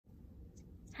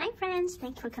friends,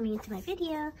 thanks for coming into my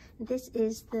video. This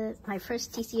is my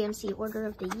first TCMC order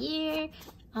of the year.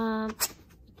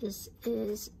 This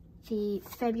is the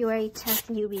February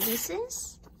 10th new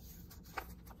releases.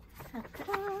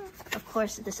 Of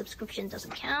course, the subscription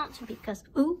doesn't count because,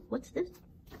 ooh, what's this?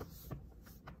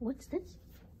 What's this?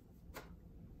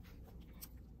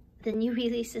 The new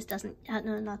releases doesn't,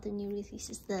 no, not the new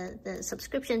releases. The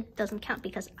subscription doesn't count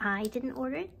because I didn't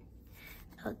order it.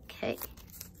 Okay,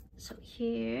 so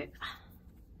here,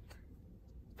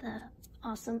 the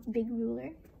awesome big ruler.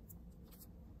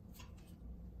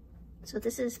 So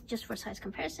this is just for size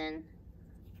comparison.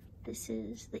 This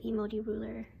is the emoji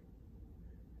ruler.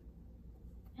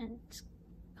 And it's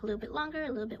a little bit longer,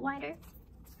 a little bit wider.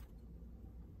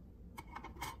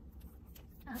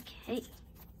 Okay.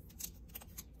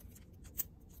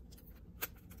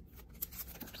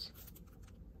 Oops.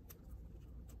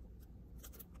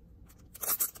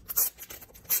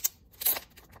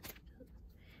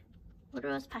 Order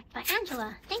was packed by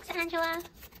Angela. Thanks, Angela.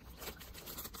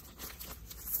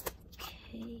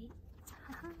 Okay.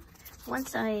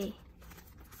 Once I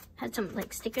had some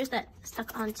like stickers that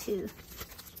stuck onto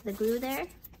the glue there,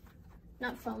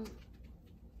 not from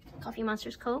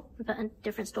TheCoffeeMonsterzCo, but a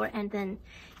different store, and then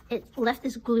it left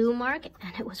this glue mark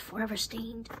and it was forever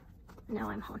stained. Now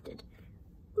I'm haunted.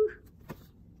 Ooh.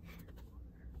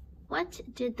 What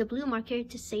did the blue marker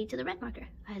to say to the red marker?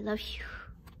 I love you.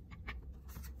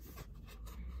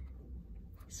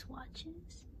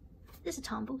 Swatches. This is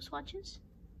Tombow swatches.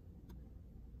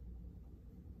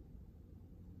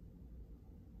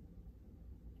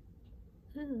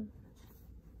 Ooh.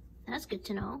 That's good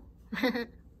to know.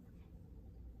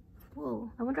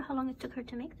 Whoa, I wonder how long it took her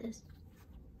to make this.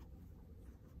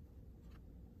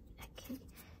 Okay,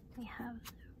 we have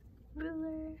the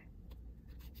ruler.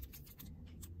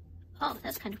 Oh,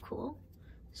 that's kind of cool.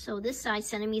 So this side,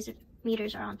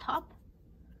 centimeters are on top,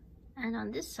 and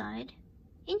on this side,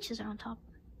 inches are on top.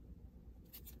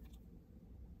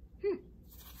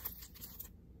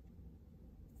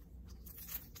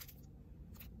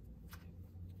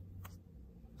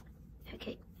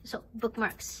 Okay, so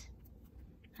bookmarks.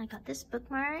 I got this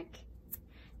bookmark,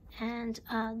 and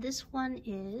this one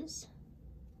is,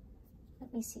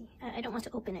 let me see, I don't want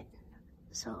to open it,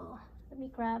 so let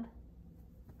me grab.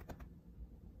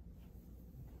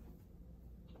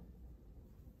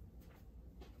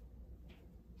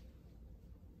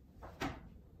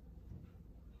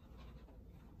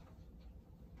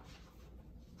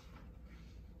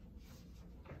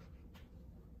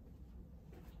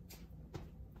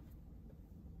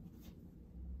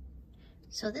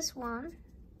 So this one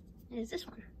is this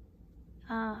one.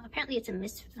 Apparently it's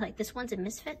a like this one's a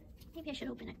misfit. Maybe I should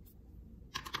open it.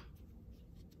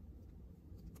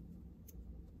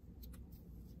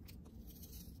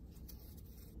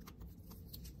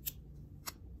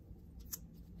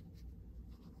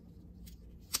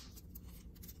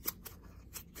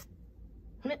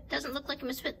 It doesn't look like a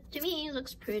misfit to me. It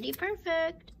looks pretty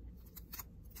perfect.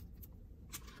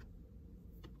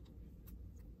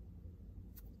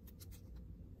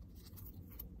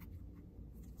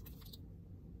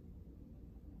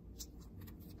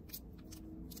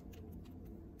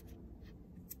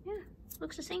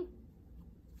 Looks the same.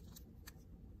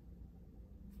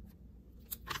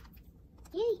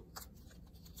 Yay!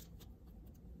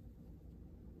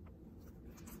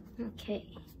 Okay,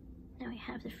 now we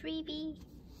have the freebie.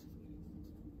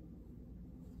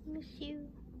 Miss you.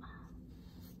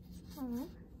 Oh,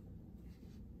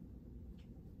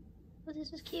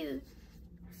 this is cute.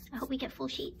 I hope we get full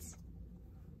sheets.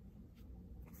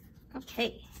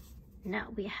 Okay, now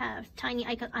we have tiny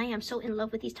icon. I am so in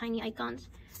love with these tiny icons.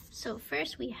 So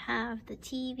first we have the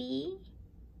TV.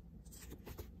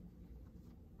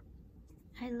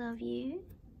 I love you.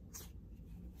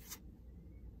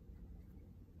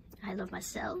 I love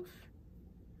myself.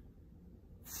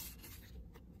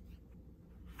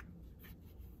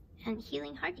 And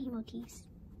healing heart emojis.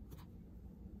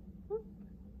 Whoop.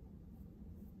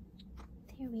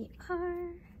 There we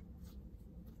are.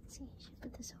 Let's see, I should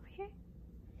put this over here.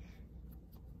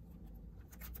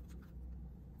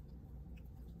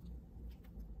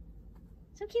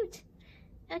 So cute.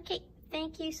 Okay,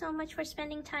 thank you so much for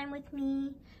spending time with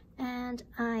me, and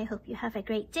I hope you have a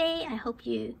great day. I hope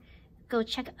you go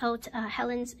check out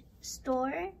Helen's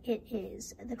store. It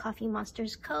is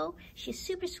TheCoffeeMonsterzCo. She's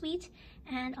super sweet,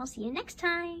 and I'll see you next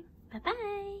time.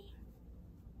 Bye-bye.